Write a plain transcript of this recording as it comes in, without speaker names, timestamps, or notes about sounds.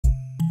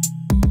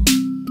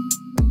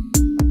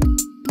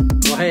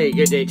Hey,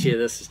 good day to you.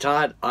 This is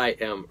Todd. I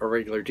am a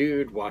regular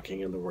dude walking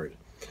in the Word.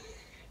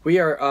 We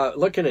are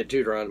looking at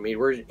Deuteronomy.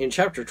 We're in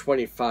chapter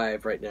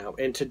 25 right now.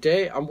 And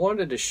today I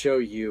wanted to show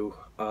you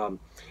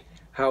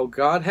how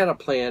God had a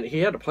plan. He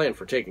had a plan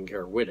for taking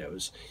care of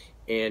widows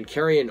and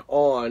carrying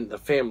on the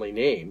family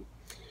name.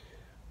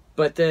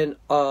 But then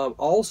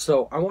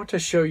also I want to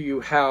show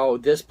you how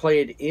this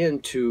played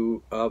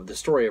into the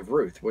story of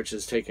Ruth, which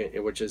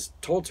is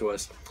told to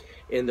us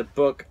in the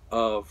book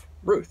of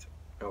Ruth.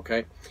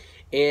 Okay.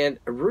 And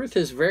Ruth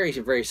is very,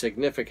 very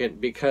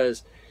significant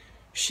because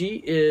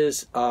she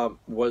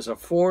was a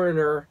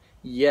foreigner,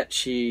 yet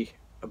she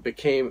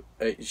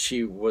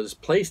was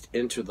placed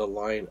into the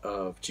line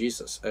of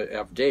Jesus,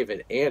 of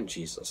David and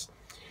Jesus.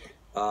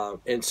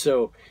 And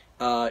so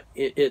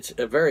it's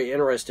a very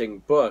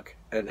interesting book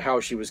and how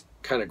she was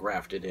kind of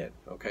grafted in.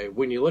 Okay,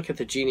 when you look at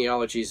the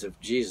genealogies of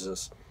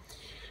Jesus,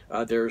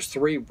 there's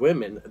 3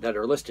 women that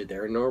are listed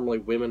there. Normally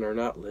women are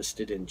not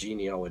listed in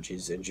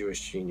genealogies, in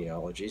Jewish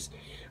genealogies,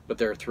 but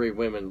there are 3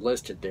 women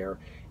listed there,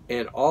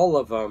 and all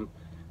of them,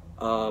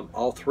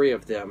 all 3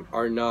 of them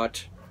are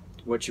not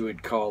what you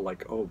would call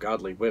like, oh,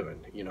 godly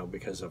women,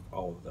 because of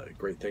all the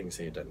great things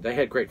they had done. They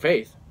had great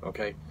faith,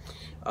 okay,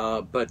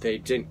 but they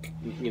didn't,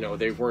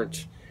 they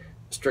weren't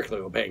strictly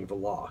obeying the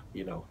law,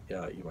 you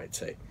might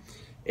say.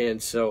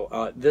 And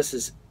so this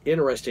is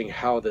interesting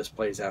how this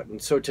plays out.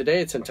 And so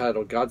today it's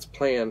entitled God's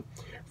Plan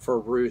for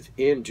Ruth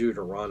in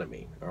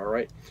Deuteronomy. All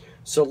right.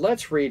 So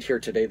let's read here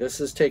today. This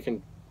is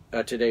taken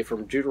today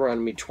from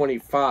Deuteronomy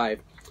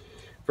 25,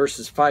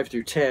 verses 5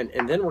 through 10.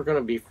 And then we're going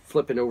to be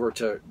flipping over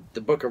to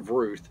the book of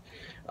Ruth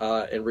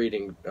and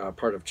reading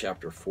part of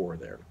chapter 4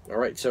 there. All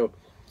right. So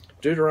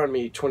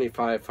Deuteronomy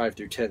 25, 5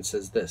 through 10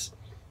 says this.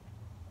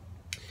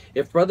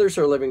 If brothers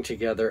are living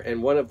together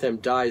and one of them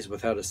dies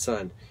without a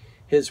son,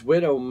 his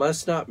widow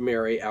must not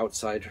marry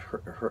outside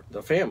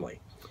the family.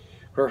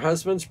 Her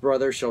husband's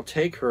brother shall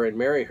take her and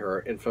marry her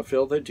and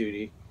fulfill the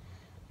duty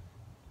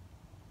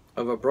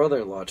of a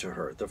brother-in-law to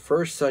her. The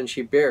first son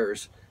she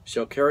bears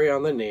shall carry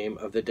on the name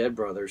of the dead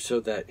brother so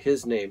that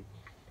his name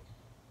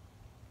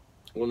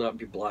will not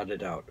be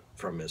blotted out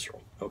from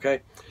Israel.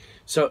 Okay?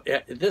 So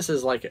this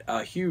is like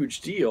a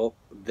huge deal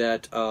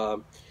that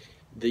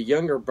the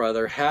younger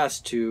brother has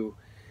to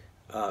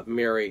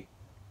marry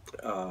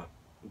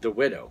the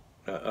widow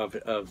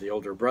of the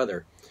older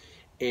brother,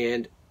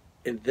 and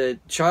the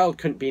child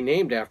couldn't be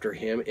named after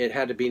him. It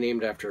had to be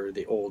named after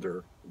the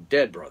older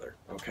dead brother.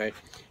 Okay,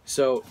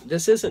 so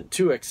this isn't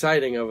too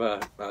exciting of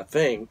a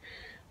thing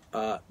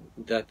that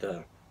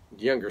the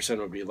younger son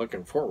would be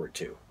looking forward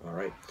to. All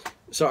right,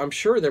 so I'm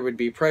sure there would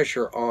be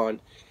pressure on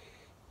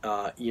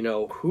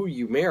who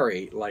you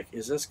marry. Like,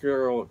 is this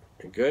girl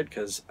good?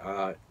 Because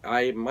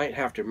I might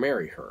have to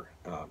marry her.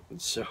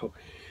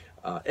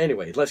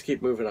 Anyway, let's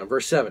keep moving on.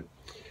 Verse 7.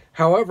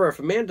 However, if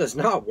a man does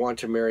not want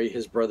to marry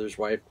his brother's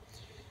wife,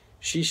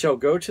 she shall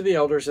go to the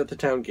elders at the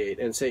town gate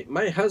and say,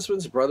 my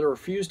husband's brother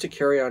refused to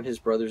carry on his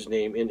brother's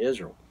name in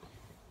Israel.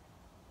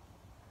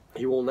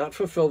 He will not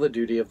fulfill the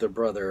duty of the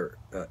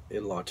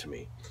brother-in-law to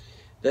me.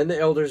 Then the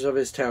elders of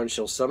his town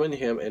shall summon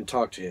him and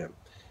talk to him.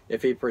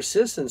 If he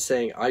persists in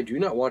saying, I do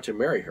not want to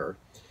marry her,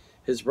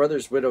 his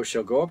brother's widow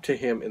shall go up to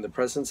him in the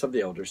presence of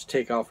the elders,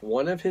 take off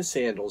one of his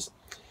sandals,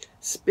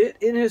 spit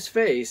in his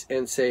face,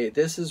 and say,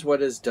 this is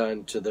what is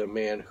done to the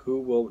man who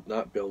will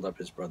not build up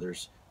his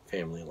brother's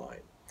family line.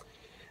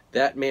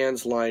 That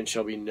man's line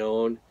shall be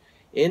known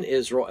in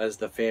Israel as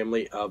the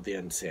family of the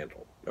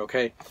unsandaled.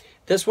 Okay?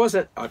 This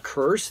wasn't a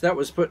curse that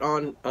was put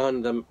on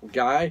the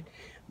guy,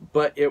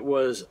 but it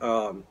was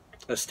a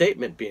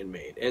statement being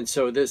made. And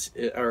so and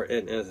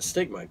a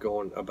stigma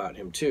going about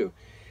him too,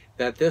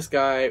 that this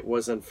guy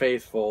was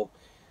unfaithful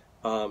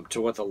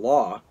to what the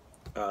law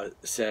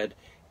said,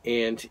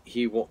 and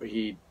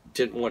he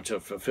didn't want to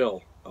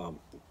fulfill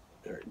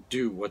or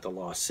do what the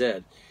law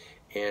said,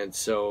 and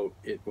so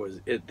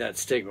that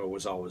stigma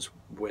was always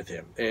with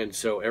him. And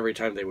so every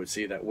time they would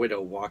see that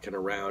widow walking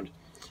around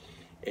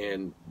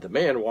and the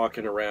man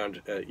walking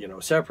around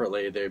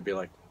separately, they'd be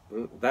like,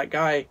 that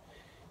guy,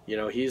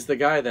 he's the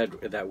guy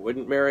that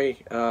wouldn't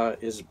marry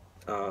his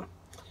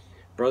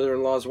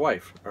brother-in-law's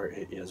wife, or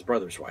his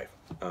brother's wife.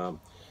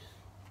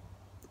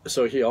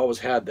 So he always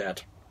had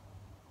that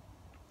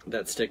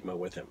stigma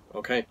with him.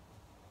 Okay,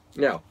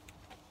 now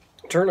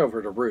turn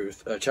over to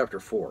Ruth chapter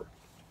 4.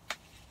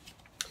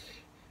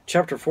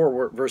 Chapter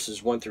 4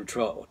 verses 1 through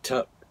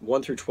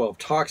 12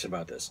 talks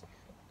about this.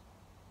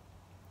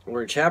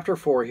 We're in chapter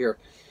 4 here,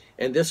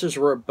 and this is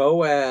where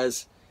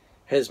Boaz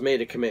has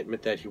made a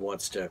commitment that he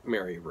wants to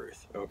marry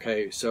Ruth.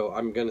 Okay, so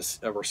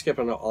we're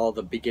skipping all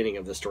the beginning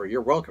of the story.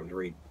 You're welcome to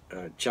read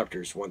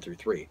chapters 1 through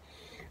 3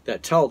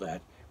 that tell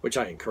that, which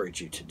I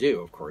encourage you to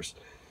do, of course.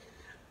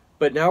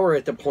 But now we're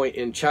at the point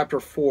in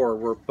chapter 4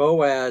 where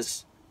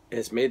Boaz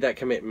has made that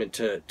commitment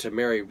to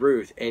marry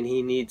Ruth, and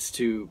he needs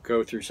to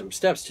go through some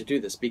steps to do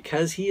this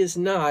because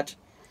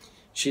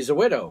she's a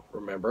widow,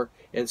 remember?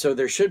 And so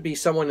there should be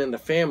someone in the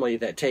family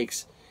that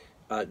takes,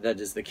 that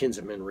is the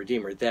kinsman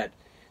redeemer, that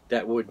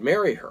would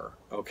marry her,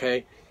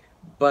 okay?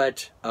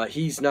 But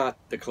he's not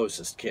the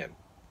closest kin.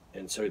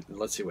 And so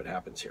let's see what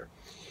happens here.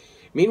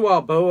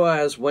 Meanwhile,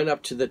 Boaz went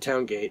up to the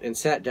town gate and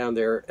sat down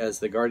there as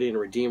the guardian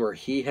redeemer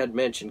he had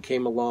mentioned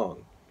came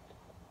along.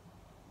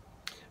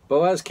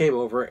 Boaz came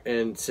over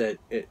and said,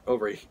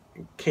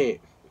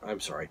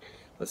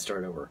 Let's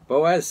start over.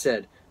 Boaz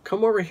said,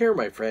 "Come over here,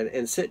 my friend,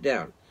 and sit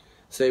down."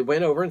 So they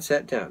went over and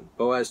sat down.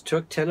 Boaz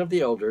took 10 of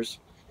the elders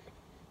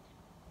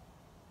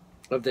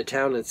of the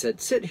town and said,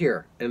 "Sit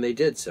here," and they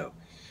did so.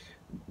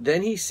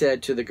 Then he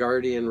said to the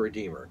guardian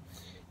redeemer,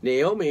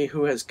 "Naomi,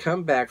 who has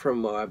come back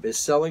from Moab, is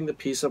selling the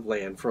piece of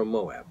land from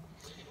Moab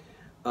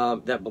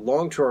that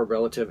belonged to our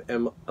relative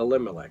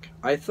Elimelech.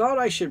 I thought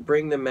I should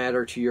bring the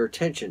matter to your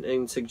attention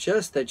and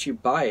suggest that you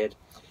buy it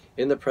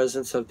in the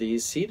presence of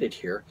these seated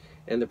here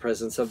and the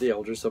presence of the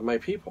elders of my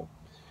people.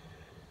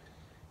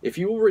 If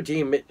you will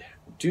redeem it,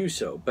 do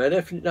so. But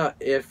if not,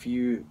 if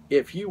you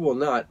will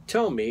not,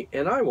 tell me,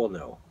 and I will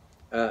know,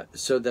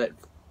 so that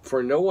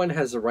for no one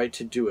has the right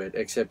to do it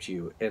except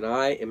you, and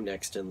I am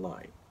next in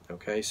line."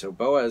 Okay, so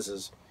Boaz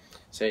is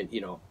saying,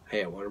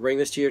 hey, I want to bring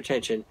this to your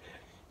attention.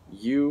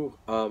 You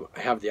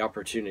have the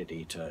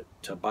opportunity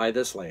to buy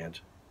this land,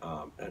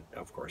 and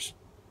of course,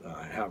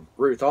 have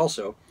Ruth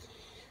also.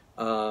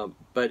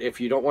 But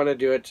if you don't want to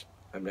do it,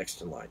 I'm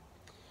next in line.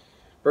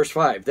 Verse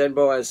 5, Then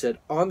Boaz said,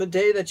 "On the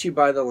day that you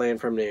buy the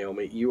land from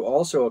Naomi, you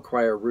also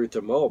acquire Ruth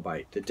the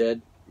Moabite, the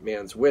dead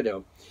man's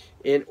widow,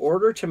 in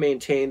order to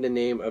maintain the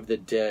name of the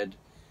dead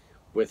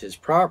with his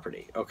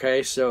property."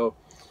 Okay, so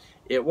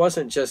it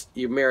wasn't just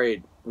you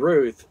married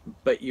Ruth,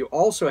 but you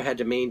also had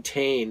to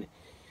maintain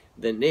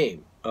the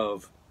name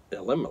of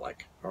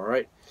Elimelech. All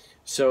right,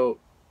 so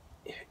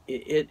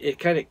it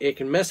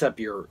can mess up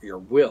your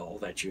will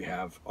that you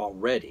have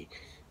already,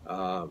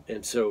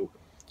 and so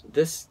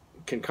this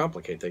can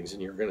complicate things,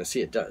 and you're going to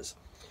see it does.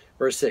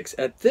 Verse 6,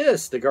 At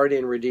this the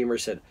guardian redeemer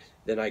said,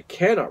 "Then I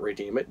cannot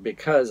redeem it,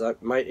 because I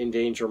might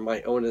endanger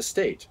my own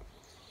estate.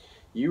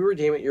 You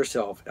redeem it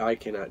yourself. I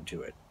cannot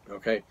do it."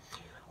 Okay,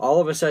 all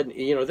of a sudden,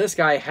 this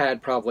guy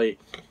had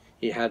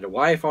he had a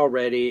wife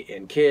already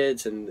and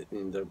kids, and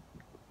it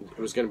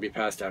was going to be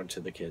passed down to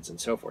the kids and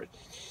so forth.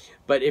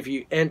 But if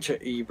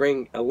you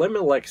bring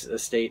Elimelech's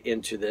estate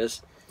into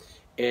this,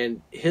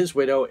 and his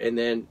widow, and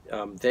then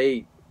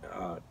they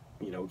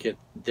get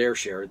their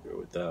share,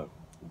 the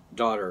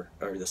daughter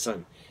or the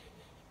son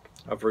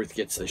of Ruth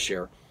gets the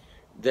share,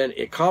 then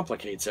it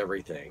complicates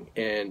everything.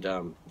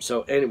 And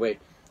so anyway,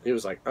 he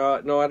was like,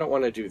 no, I don't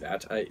want to do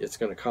that. It's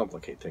going to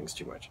complicate things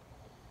too much.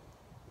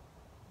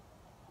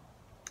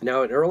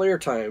 Now, in earlier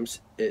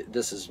times,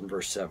 this is in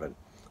verse 7,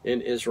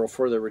 in Israel,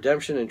 for the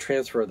redemption and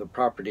transfer of the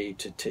property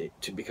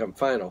to become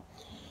final,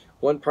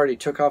 one party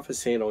took off his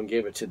sandal and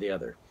gave it to the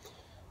other.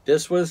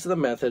 This was the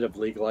method of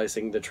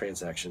legalizing the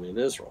transaction in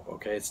Israel.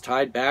 Okay, it's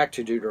tied back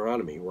to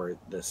Deuteronomy, where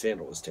the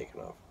sandal was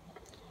taken off.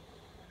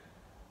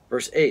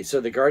 Verse 8,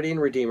 So the guardian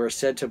redeemer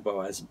said to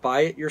Boaz,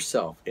 "Buy it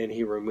yourself," and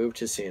he removed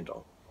his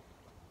sandal.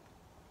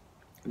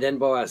 Then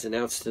Boaz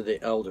announced to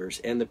the elders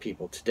and the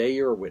people, "Today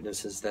you are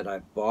witnesses that I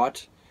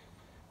bought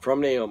from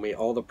Naomi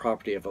all the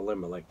property of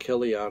Elimelech,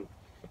 Kilion,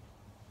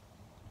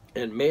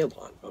 and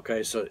Mahlon."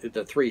 Okay, so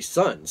the 3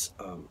 sons,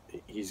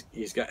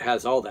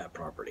 has all that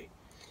property.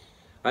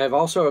 "I have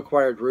also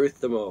acquired Ruth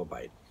the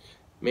Moabite,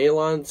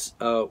 Mahlon's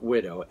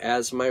widow,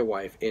 as my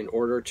wife, in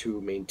order to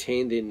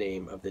maintain the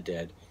name of the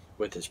dead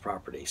with his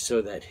property,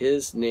 so that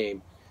his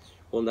name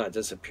will not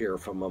disappear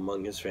from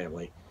among his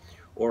family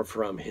or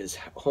from his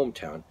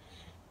hometown.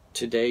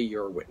 Today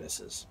you're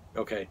witnesses."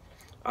 Okay,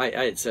 I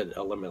had said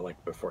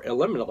Elimelech before.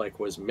 Elimelech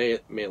was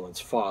Mahlon's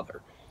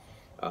father.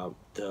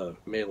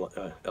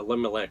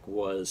 Elimelech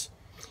was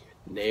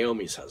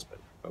Naomi's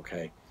husband.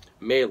 Okay,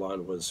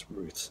 Mahlon was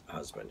Ruth's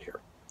husband here.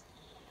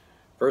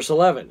 Verse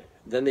 11,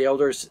 Then the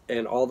elders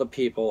and all the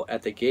people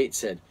at the gate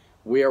said,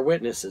 "We are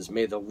witnesses.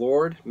 May the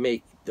Lord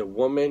make the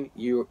woman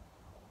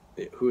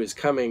who is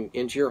coming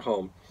into your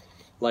home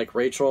like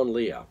Rachel and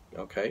Leah."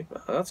 Okay,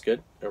 that's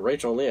good. And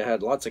Rachel and Leah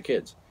had lots of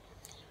kids,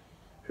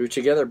 "who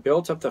together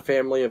built up the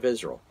family of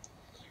Israel.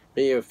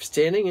 May you have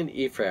standing in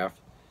Ephrath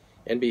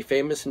and be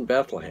famous in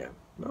Bethlehem."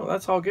 No,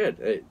 that's all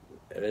good.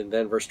 And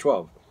then verse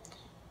 12,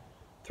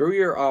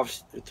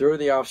 Through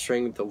the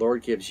offspring the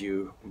Lord gives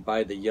you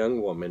by the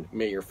young woman,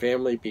 may your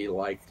family be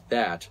like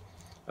that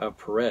of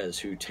Perez,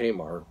 who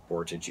Tamar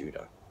bore to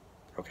Judah."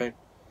 Okay?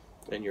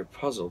 And you're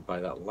puzzled by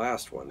that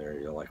last one there.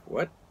 You're like,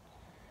 what?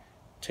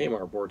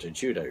 Tamar bore to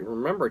Judah.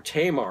 Remember,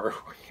 Tamar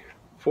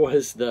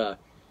was the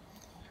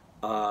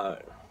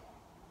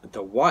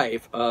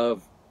wife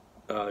of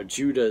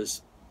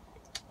Judah's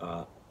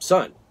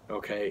son.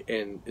 Okay?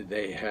 And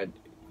they had,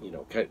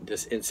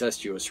 this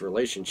incestuous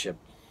relationship,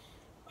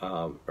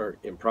 or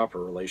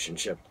improper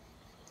relationship,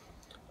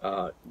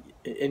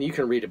 and you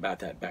can read about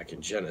that back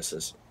in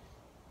Genesis,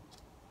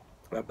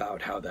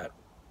 about how that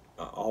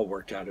all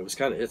worked out.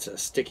 It's a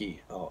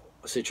sticky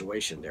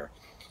situation there,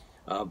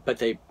 but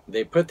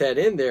they put that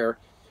in there,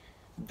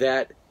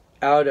 that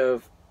out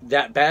of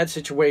that bad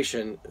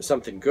situation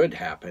something good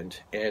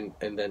happened, and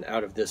then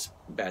out of this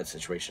bad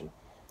situation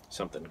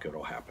something good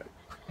will happen.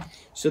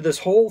 So this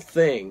whole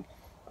thing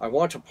I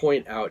want to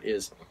point out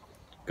is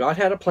God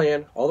had a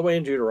plan all the way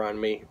in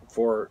Deuteronomy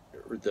for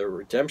the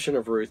redemption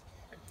of Ruth,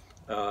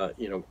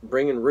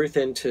 bringing Ruth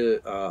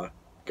into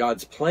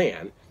God's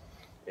plan,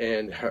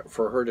 and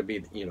for her to be,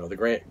 the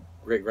great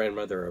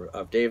grandmother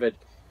of David,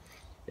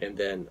 and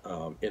then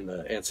in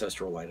the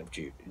ancestral line of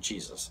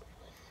Jesus.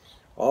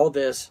 All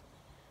this,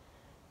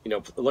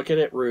 looking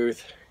at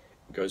Ruth,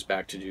 goes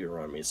back to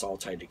Deuteronomy. It's all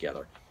tied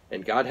together.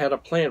 And God had a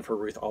plan for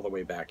Ruth all the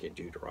way back in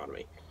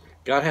Deuteronomy.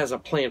 God has a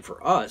plan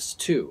for us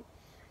too.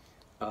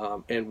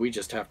 And we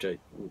just have to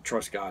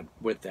trust God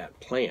with that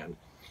plan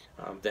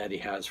that he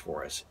has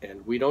for us.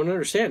 And we don't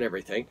understand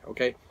everything,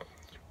 okay?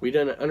 We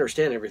didn't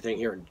understand everything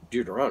here in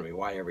Deuteronomy,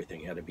 why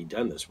everything had to be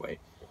done this way.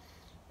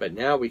 But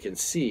now we can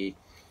see,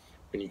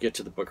 when you get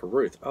to the book of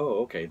Ruth,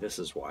 oh, okay, this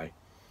is why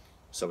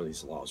some of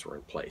these laws were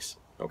in place,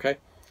 okay?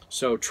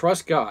 So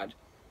trust God,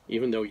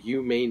 even though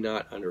you may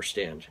not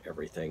understand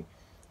everything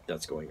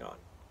that's going on.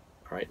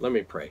 All right, let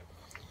me pray.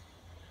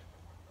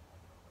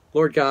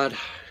 Lord God,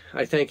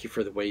 I thank you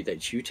for the way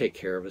that you take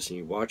care of us and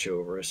you watch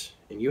over us,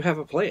 and you have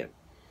a plan.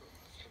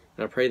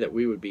 And I pray that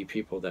we would be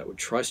people that would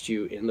trust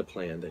you in the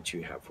plan that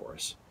you have for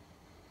us,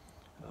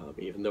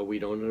 even though we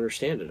don't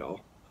understand it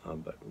all,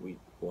 but we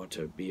want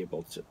to be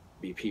able to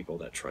be people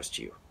that trust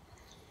you.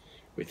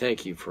 We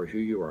thank you for who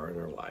you are in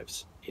our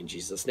lives. In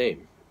Jesus'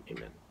 name,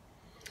 amen.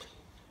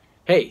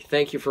 Hey,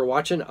 thank you for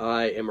watching.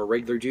 I am a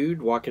regular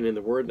dude walking in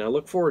the Word, and I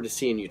look forward to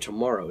seeing you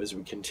tomorrow as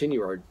we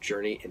continue our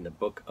journey in the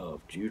book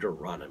of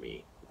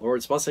Deuteronomy.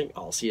 Lord's blessing.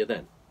 I'll see you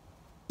then.